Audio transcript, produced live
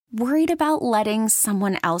Worried about letting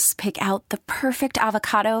someone else pick out the perfect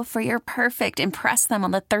avocado for your perfect impress them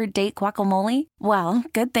on the third date guacamole? Well,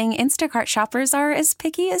 good thing Instacart shoppers are as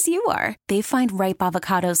picky as you are. They find ripe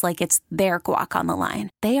avocados like it's their guac on the line.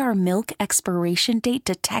 They are milk expiration date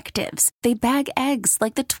detectives. They bag eggs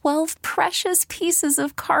like the 12 precious pieces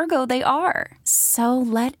of cargo they are. So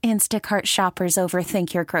let Instacart shoppers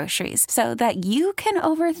overthink your groceries so that you can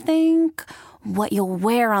overthink what you'll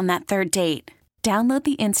wear on that third date. Download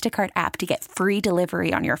the Instacart app to get free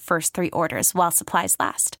delivery on your first 3 orders while supplies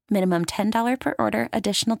last. Minimum $10 per order.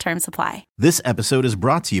 Additional terms apply. This episode is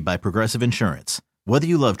brought to you by Progressive Insurance. Whether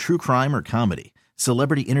you love true crime or comedy,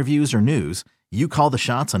 celebrity interviews or news, you call the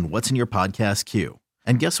shots on what's in your podcast queue.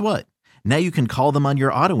 And guess what? Now you can call them on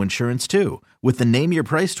your auto insurance too with the Name Your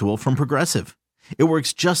Price tool from Progressive. It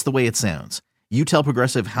works just the way it sounds. You tell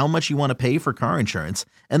Progressive how much you want to pay for car insurance,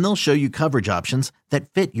 and they'll show you coverage options that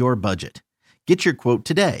fit your budget. Get your quote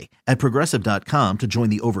today at Progressive.com to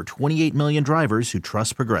join the over 28 million drivers who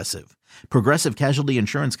trust Progressive. Progressive Casualty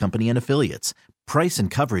Insurance Company and Affiliates. Price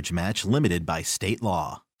and coverage match limited by state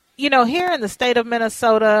law. You know, here in the state of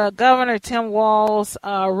Minnesota, Governor Tim Walz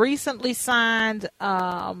recently signed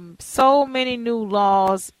so many new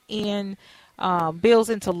laws in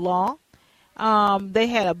bills into law. They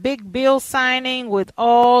had a big bill signing with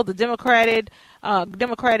all the Democratic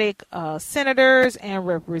senators and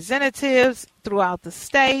representatives throughout the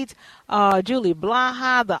state. Julie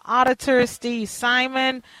Blaha, the auditor, Steve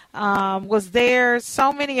Simon was there.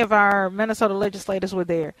 So many of our Minnesota legislators were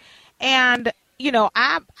there. And, you know,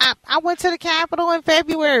 I went to the Capitol in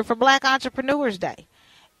February for Black Entrepreneurs Day.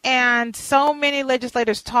 And so many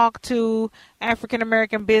legislators talked to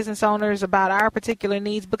African-American business owners about our particular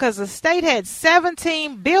needs because the state had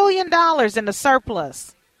 $17 billion in the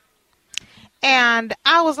surplus. And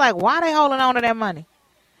I was like, why are they holding on to that money?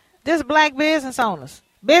 This black business owners,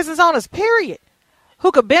 period,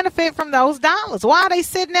 who could benefit from those dollars. Why are they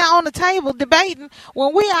sitting there on the table debating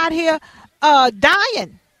when we out here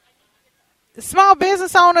dying? Small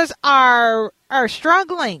business owners are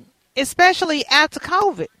struggling, especially after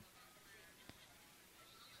COVID.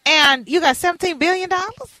 And you got $17 billion?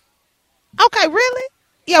 Okay, really?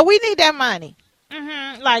 Yeah, we need that money.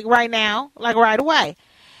 Like right now, like right away.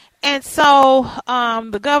 And so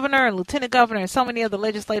the governor and lieutenant governor and so many other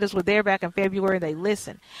legislators were there back in February. They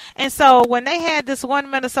listened. And so when they had this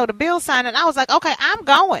one Minnesota bill signing, I was like, okay, I'm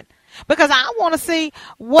going because I want to see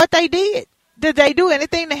what they did. Did they do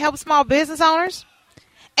anything to help small business owners?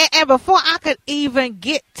 And before I could even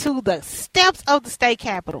get to the steps of the state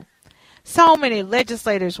capitol, so many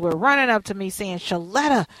legislators were running up to me saying,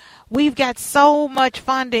 Sheletta, we've got so much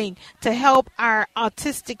funding to help our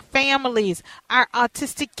autistic families, our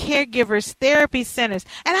autistic caregivers, therapy centers.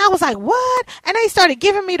 And I was like, what? And they started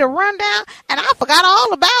giving me the rundown, and I forgot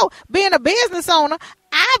all about being a business owner.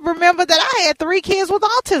 I remember that I had 3 kids with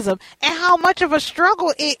autism and how much of a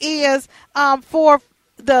struggle it is for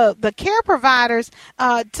the care providers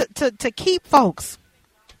to keep folks.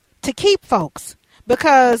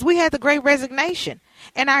 Because we had the Great Resignation,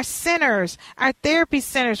 and our centers, our therapy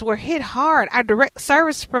centers were hit hard. Our direct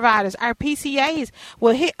service providers, our PCAs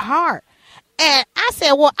were hit hard. And I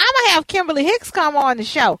said, well, I'm going to have Kimberly Hicks come on the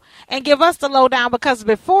show and give us the lowdown, because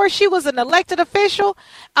before she was an elected official,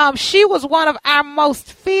 she was one of our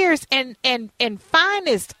most fierce and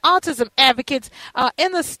finest autism advocates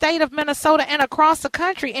in the state of Minnesota and across the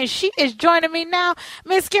country. And she is joining me now.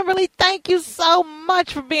 Miss Kimberly, thank you so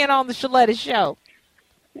much for being on the Sheletta Show.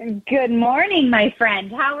 Good morning, my friend.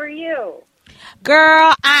 How are you?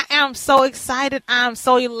 Girl, I am so excited. I'm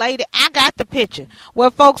so elated. I got the picture where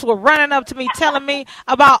folks were running up to me telling me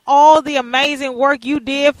about all the amazing work you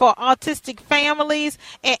did for autistic families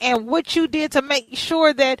and what you did to make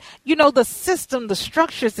sure that, you know, the system, the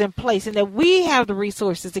structure's in place, and that we have the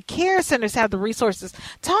resources, the care centers have the resources.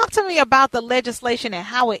 Talk to me about the legislation and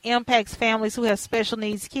how it impacts families who have special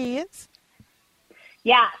needs kids.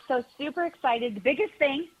 Yeah, so super excited. The biggest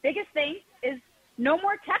thing is no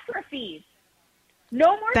more TEFRA fees.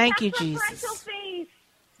 No more Thank you, parental Jesus. fees.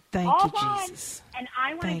 Thank All you, gone. Jesus. And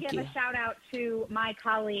I want to give you. a shout out to my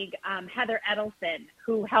colleague, Heather Edelson,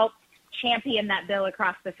 who helped champion that bill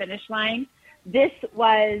across the finish line. This is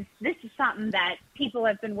something that people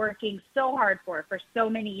have been working so hard for so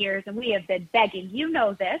many years, and we have been begging. You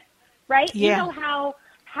know this, right? Yeah. You know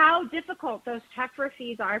how difficult those TEFRA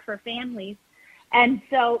fees are for families. And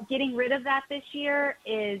so getting rid of that this year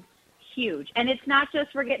is huge. And it's not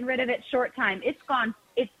just we're getting rid of it short time. It's gone.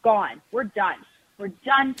 We're done. We're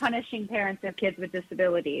done punishing parents of kids with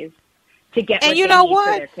disabilities. to get and what you they know need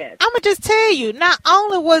what? for their kids. I'm going to just tell you, not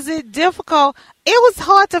only was it difficult, it was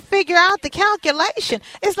hard to figure out the calculation.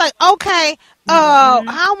 It's like, okay,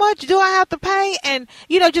 how much do I have to pay? And,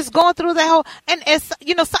 just going through that whole, and it's,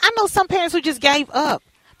 so I know some parents who just gave up.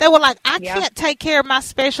 They were like, I can't take care of my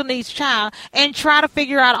special needs child and try to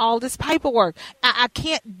figure out all this paperwork. I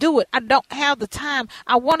can't do it. I don't have the time.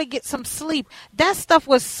 I want to get some sleep. That stuff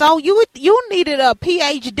was so, you needed a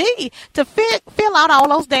PhD to fill out all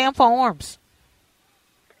those damn forms.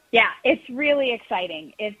 Yeah, it's really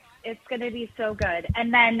exciting. It's going to be so good.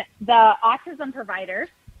 And then the autism providers,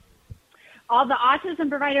 all the autism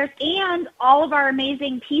providers and all of our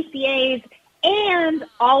amazing PCAs and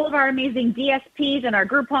all of our amazing DSPs and our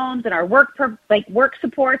group homes and our work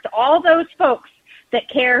supports, all those folks that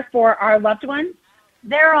care for our loved ones,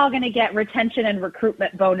 they're all going to get retention and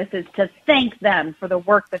recruitment bonuses to thank them for the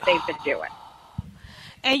work that they've been doing.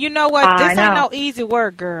 And you know what? This ain't no easy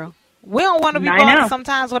work, girl. We don't want to be bothered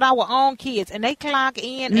sometimes with our own kids, and they clock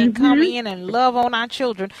in and come in and love on our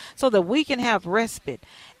children so that we can have respite.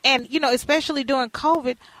 And, especially during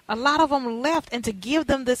COVID, a lot of them left, and to give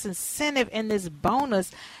them this incentive and this bonus,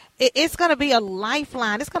 it's going to be a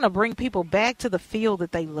lifeline. It's going to bring people back to the field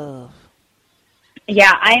that they love.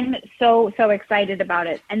 Yeah, I'm so excited about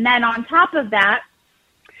it. And then on top of that,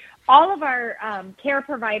 all of our care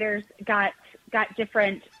providers got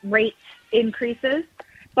different rate increases.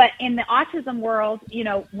 But in the autism world,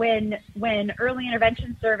 when early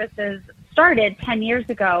intervention services started 10 years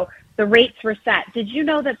ago, the rates were set. Did you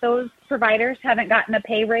know that those providers haven't gotten a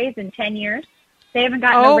pay raise in 10 years? They haven't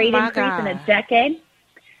gotten a rate increase in a decade.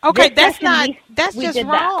 Okay, that's just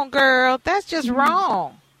wrong, girl. That's just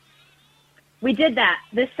wrong. We did that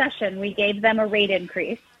this session. We gave them a rate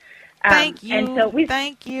increase. Thank you. And so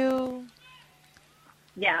Thank you.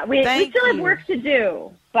 Yeah, we still have work to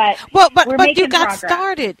do, but you got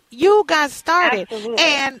started. You got started. Absolutely.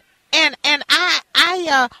 And I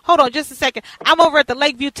hold on just a second. I'm over at the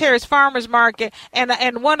Lakeview Terrace Farmers Market,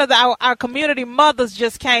 and one of our community mothers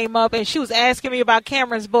just came up, and she was asking me about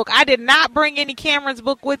Cameron's book. I did not bring any Cameron's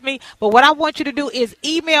book with me, but what I want you to do is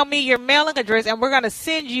email me your mailing address, and we're going to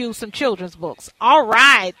send you some children's books. All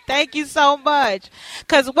right. Thank you so much.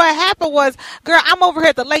 Because what happened was, girl, I'm over here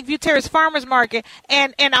at the Lakeview Terrace Farmers Market,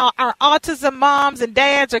 and our autism moms and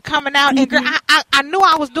dads are coming out, and girl, I knew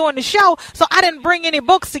I was doing the show, so I didn't bring any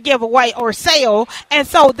books to give away or sale. And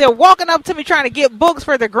so they're walking up to me trying to get books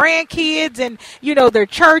for their grandkids and, their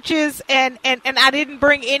churches. And I didn't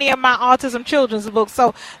bring any of my autism children's books.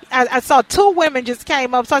 So I saw two women just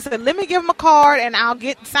came up. So I said, let me give them a card and I'll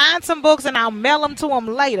sign some books and I'll mail them to them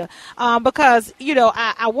later. Because,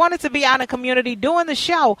 I wanted to be out in the community doing the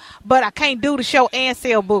show, but I can't do the show and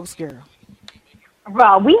sell books, girl.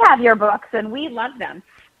 Well, we have your books and we love them.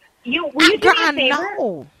 Will you do me a favor?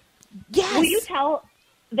 Know. Yes. Will you tell...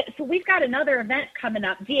 So we've got another event coming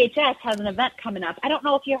up. DHS has an event coming up. I don't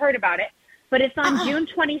know if you heard about it, but it's on June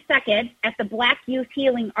 22nd at the Black Youth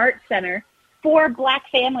Healing Arts Center for Black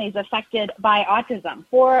families affected by autism.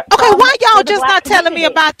 Why y'all just not telling me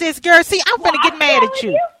about this, girl? See, I'm finna get mad at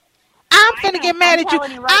you. I'm finna get mad at you.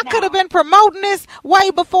 I could have been promoting this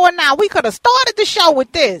way before now. We could have started the show with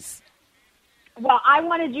this. Well, I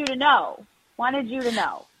wanted you to know.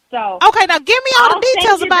 So, okay, now give me all the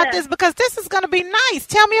details about this because this is going to be nice.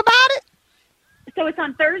 Tell me about it. So it's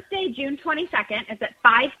on Thursday, June 22nd. It's at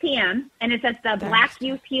 5 p.m., and it's at the Black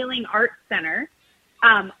Youth Healing Arts Center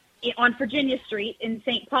on Virginia Street in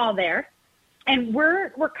St. Paul there. And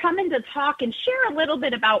we're coming to talk and share a little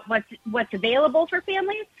bit about what's available for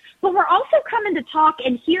families, but we're also coming to talk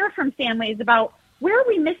and hear from families about where are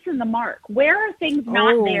we missing the mark? Where are things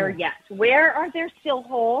not there yet? Where are there still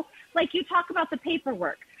holes? Like you talk about the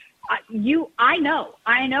paperwork. I know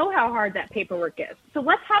how hard that paperwork is. So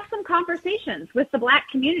let's have some conversations with the Black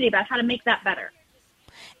community about how to make that better.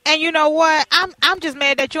 And you know what? I'm just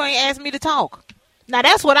mad that you ain't asked me to talk. Now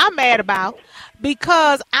that's what I'm mad about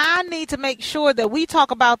because I need to make sure that we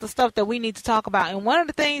talk about the stuff that we need to talk about. And one of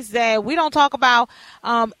the things that we don't talk about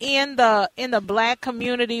in the Black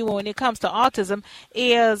community when it comes to autism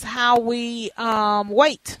is how we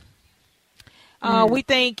wait. We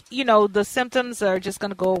think, the symptoms are just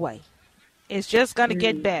going to go away. It's just going to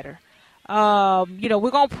get better. We're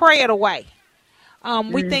going to pray it away.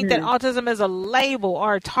 We think that autism is a label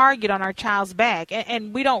or a target on our child's back.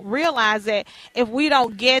 And we don't realize that if we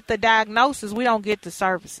don't get the diagnosis, we don't get the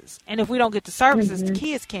services. And if we don't get the services, the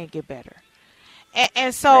kids can't get better.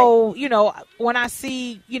 And so, you know, when I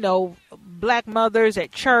see, you know, black mothers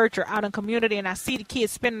at church or out in community, and I see the kid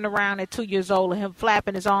spinning around at 2 years old and him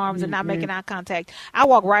flapping his arms and not making eye contact, I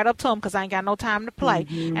walk right up to him because I ain't got no time to play.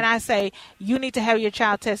 And I say, you need to have your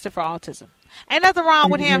child tested for autism. Ain't nothing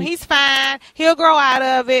wrong with him. He's fine. He'll grow out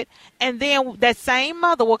of it. And then that same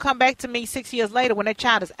mother will come back to me 6 years later when that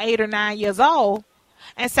child is 8 or 9 years old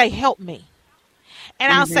and say, help me.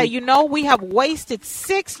 And I'll say, you know, we have wasted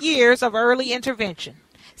 6 years of early intervention,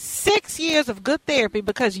 6 years of good therapy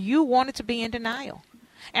because you wanted to be in denial.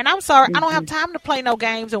 And I'm sorry, I don't have time to play no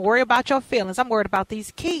games and worry about your feelings. I'm worried about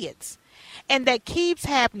these kids. And that keeps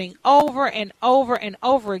happening over and over and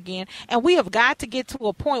over again. And we have got to get to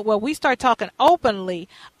a point where we start talking openly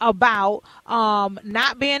about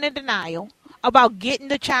not being in denial, about getting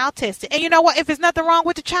the child tested. And you know what? If there's nothing wrong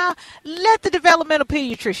with the child, let the developmental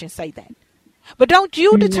pediatrician say that. But don't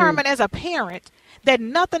you determine as a parent that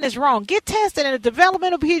nothing is wrong. Get tested, and a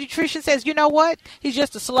developmental pediatrician says, you know what? He's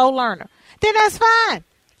just a slow learner. Then that's fine.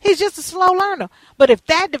 He's just a slow learner. But if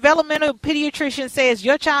that developmental pediatrician says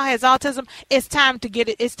your child has autism, it's time to get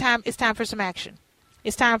it. It's time for some action.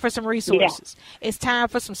 It's time for some resources. Yeah. It's time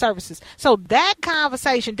for some services. So that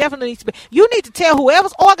conversation definitely needs to be. You need to tell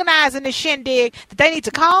whoever's organizing this shindig that they need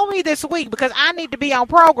to call me this week because I need to be on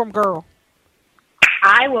program, girl.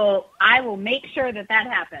 I will make sure that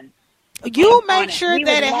happens. You make sure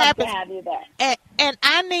that it happens. And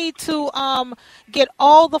I need to get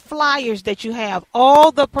all the flyers that you have,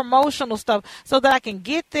 all the promotional stuff, so that I can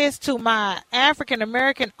get this to my African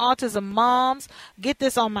American autism moms, get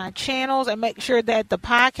this on my channels, and make sure that the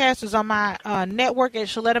podcast is on my network at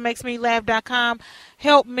ShelettaMakesMeLaugh.com.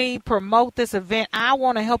 Help me promote this event. I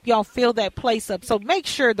want to help y'all fill that place up. So make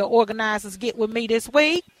sure the organizers get with me this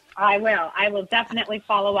week. I will definitely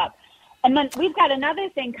follow up. And then we've got another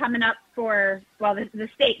thing coming up for, well, the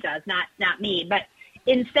state does, not me, but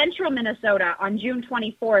in central Minnesota on June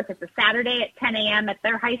 24th, it's a Saturday at 10 a.m. at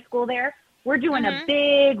their high school there. We're doing a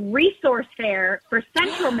big resource fair for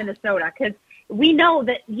central Minnesota because we know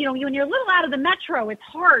that, you know, when you're a little out of the metro, it's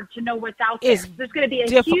hard to know what's out there. There's going to be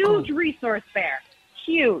a huge resource fair.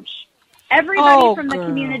 Huge. Everybody from the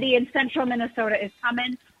community in central Minnesota is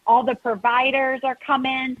coming. All the providers are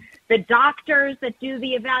coming, the doctors that do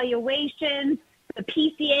the evaluations, the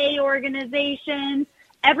PCA organizations,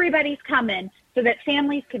 everybody's coming so that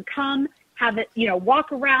families can come, have it, you know,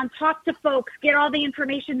 walk around, talk to folks, get all the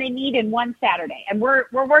information they need in one Saturday. And we're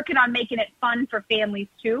working on making it fun for families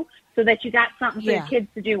too, so that you got something for your kids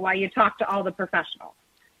to do while you talk to all the professionals.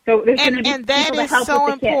 So there's going to be and that is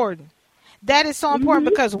so important. That is so important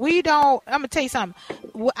because we don't, I'm going to tell you something.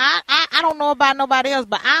 I don't know about nobody else,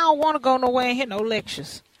 but I don't want to go nowhere and hit no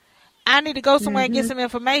lectures. I need to go somewhere and get some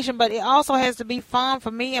information, but it also has to be fun for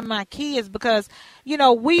me and my kids because, you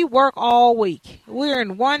know, we work all week. We're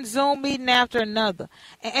in one Zoom meeting after another.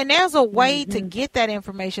 And there's a way to get that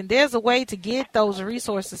information. There's a way to get those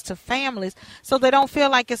resources to families so they don't feel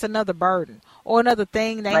like it's another burden or another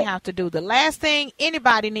thing they have to do. The last thing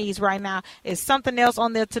anybody needs right now is something else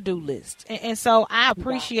on their to-do list. And so I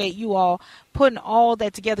appreciate you all putting all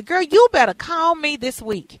that together. Girl, you better call me this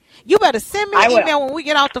week. You better send me an email when we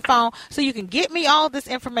get off the phone so you can get me all this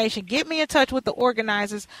information, get me in touch with the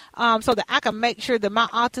organizers so that I can make sure that my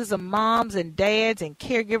autism moms and dads and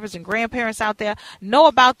caregivers and grandparents out there know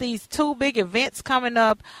about these two big events coming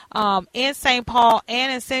up in St. Paul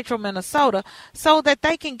and in central Minnesota so that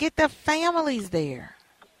they can get their families there.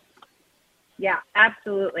 Yeah,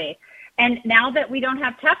 absolutely. And now that we don't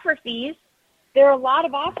have TEFRA fees, there are a lot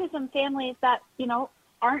of autism families that, you know,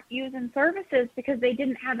 aren't using services because they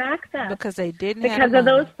didn't have access. Because they didn't have because of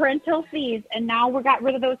those parental fees. And now we got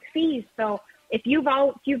rid of those fees. So if you've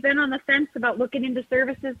been on the fence about looking into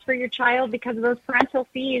services for your child because of those parental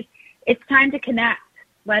fees, it's time to connect.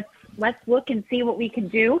 Let's look and see what we can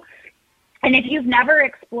do. And if you've never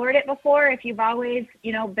explored it before, if you've always,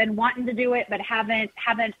 you know, been wanting to do it but haven't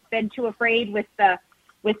been too afraid with the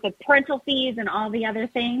parental fees and all the other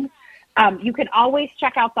things, you can always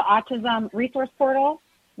check out the Autism Resource Portal,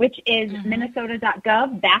 which is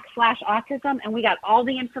minnesota.gov/autism, and we got all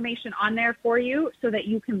the information on there for you so that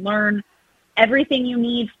you can learn everything you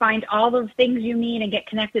need, find all those things you need, and get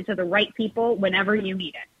connected to the right people whenever you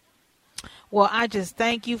need it. Well, I just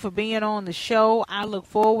thank you for being on the show. I look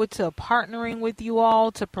forward to partnering with you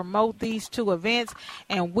all to promote these two events,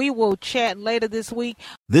 and we will chat later this week.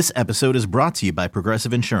 This episode is brought to you by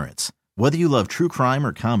Progressive Insurance. Whether you love true crime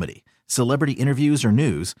or comedy, celebrity interviews or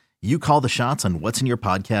news, you call the shots on what's in your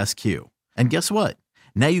podcast queue. And guess what?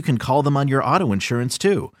 Now you can call them on your auto insurance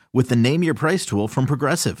too with the Name Your Price tool from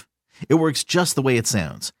Progressive. It works just the way it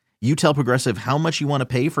sounds. You tell Progressive how much you want to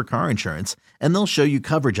pay for car insurance, and they'll show you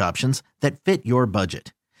coverage options that fit your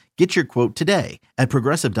budget. Get your quote today at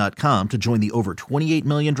Progressive.com to join the over 28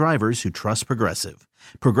 million drivers who trust Progressive.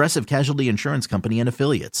 Progressive Casualty Insurance Company and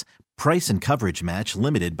Affiliates. Price and coverage match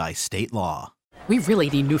limited by state law. We really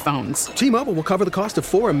need new phones. T-Mobile will cover the cost of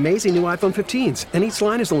 4 amazing new iPhone 15s, and each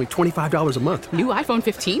line is only $25 a month. New iPhone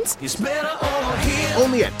 15s? It's better over here.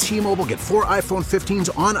 Only at T-Mobile, get 4 iPhone 15s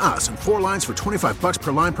on us and 4 lines for $25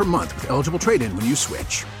 per line per month with eligible trade-in when you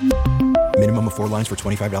switch. Minimum of 4 lines for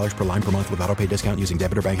 $25 per line per month with autopay discount using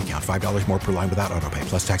debit or bank account. $5 more per line without autopay,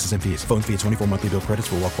 plus taxes and fees. Phone fee at 24 monthly bill credits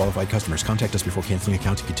for well-qualified customers. Contact us before canceling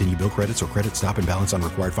account to continue bill credits or credit stop and balance on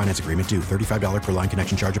required finance agreement due. $35 per line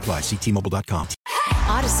connection charge applies. See T-Mobile.com.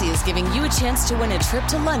 Odyssey is giving you a chance to win a trip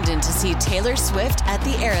to London to see Taylor Swift at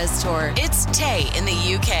the Eras Tour. It's Tay in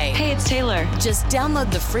the UK. Hey, it's Taylor. Just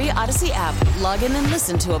download the free Odyssey app, log in and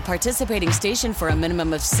listen to a participating station for a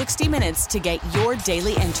minimum of 60 minutes to get your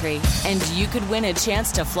daily entry. And you could win a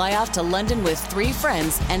chance to fly off to London with 3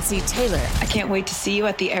 friends and see Taylor. I can't wait to see you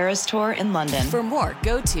at the Eras Tour in London. For more,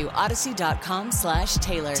 go to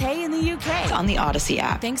odyssey.com/Taylor. Tay in the UK. It's on the Odyssey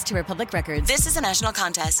app. Thanks to Republic Records. This is a national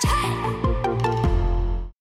contest.